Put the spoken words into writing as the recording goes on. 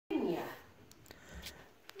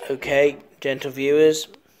Okay, gentle viewers,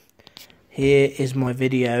 here is my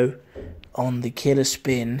video on the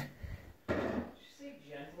Killerspin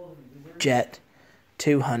Jet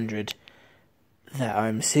 200 that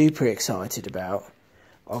I'm super excited about.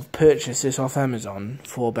 I've purchased this off Amazon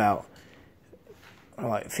for about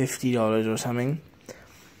like $50 or something,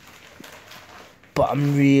 but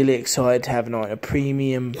I'm really excited to have like a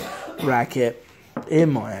premium racket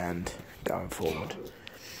in my hand going forward.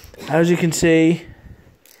 As you can see,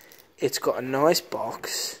 it's got a nice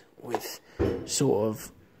box with sort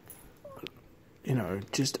of, you know,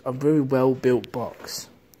 just a very well built box.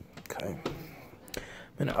 Okay, I'm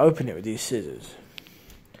going to open it with these scissors.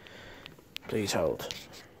 Please hold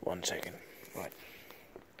 1 second. Right.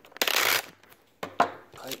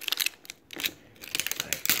 Okay.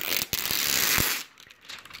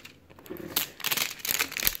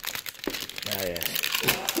 Oh yeah.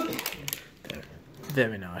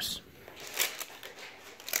 Very nice.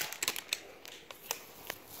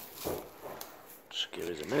 Just give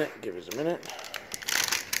us a minute.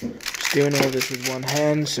 Just doing all this with one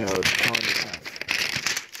hand, so it's kind of tough.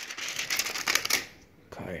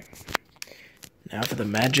 Okay. Now for the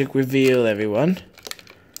magic reveal, everyone.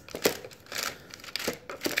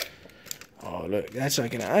 Oh look, that's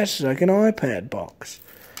like an iPad box.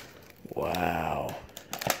 Wow.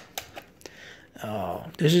 Oh,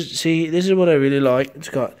 this is what I really like. It's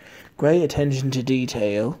got great attention to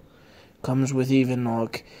detail. Comes with even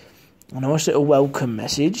like a nice little welcome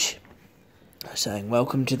message saying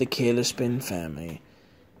welcome to the Killerspin family.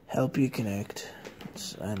 Help you connect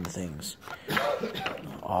and things.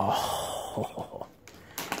 Oh,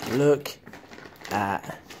 look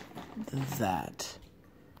at that.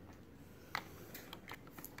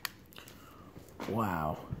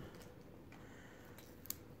 Wow.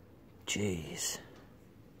 Jeez.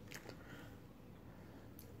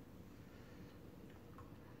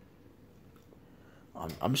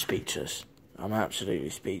 I'm speechless. I'm absolutely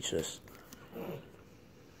speechless.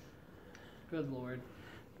 Good Lord.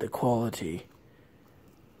 The quality.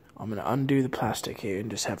 I'm going to undo the plastic here and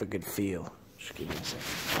just have a good feel. Just give me a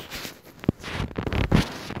second.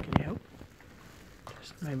 Can you help?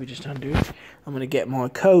 Maybe just undo it. I'm going to get my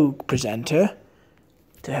co-presenter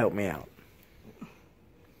to help me out.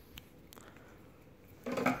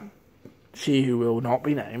 She who will not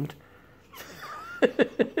be named.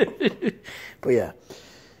 But yeah.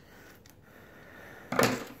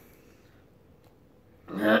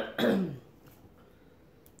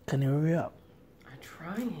 Can you hurry up? I'm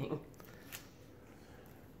trying.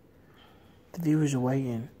 The viewers are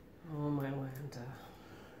waiting. Oh my Lanta.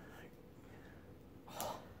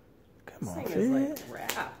 Come on, this thing is like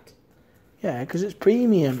wrapped. Yeah, because it's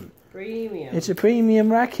premium. Premium. It's a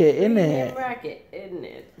premium racket, isn't it? Premium racket, isn't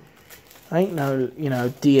it? Ain't no, you know,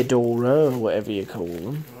 Deodora or whatever you call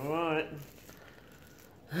them. Alright.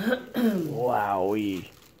 Wowie.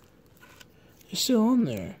 It's still on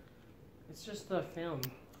there. It's just the film.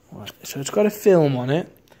 Right, so it's got a film on it.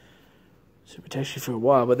 So it protects you for a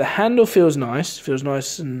while. But the handle feels nice. Feels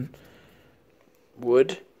nice and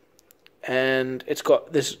wood. And it's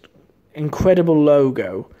got this incredible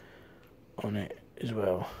logo on it as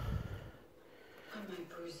well.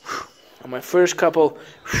 On my first couple,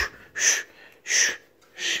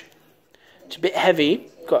 it's a bit heavy,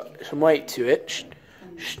 got some weight to it,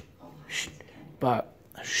 but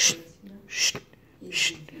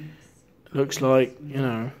looks like, you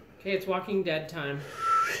know. Okay, it's Walking Dead time.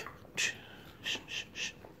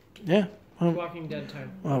 Yeah. Well, Walking Dead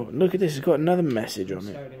time. Oh, look at this, it's got another message on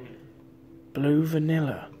it. Starting it. Blue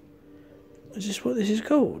vanilla. Is this what this is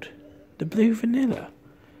called? The blue vanilla.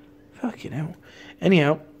 Fucking hell.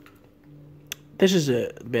 Anyhow, this has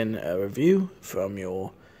been a review from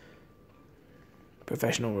your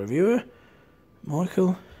professional reviewer,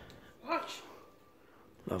 Michael. Watch.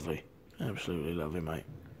 Lovely. Absolutely lovely, mate.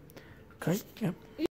 Okay, yep.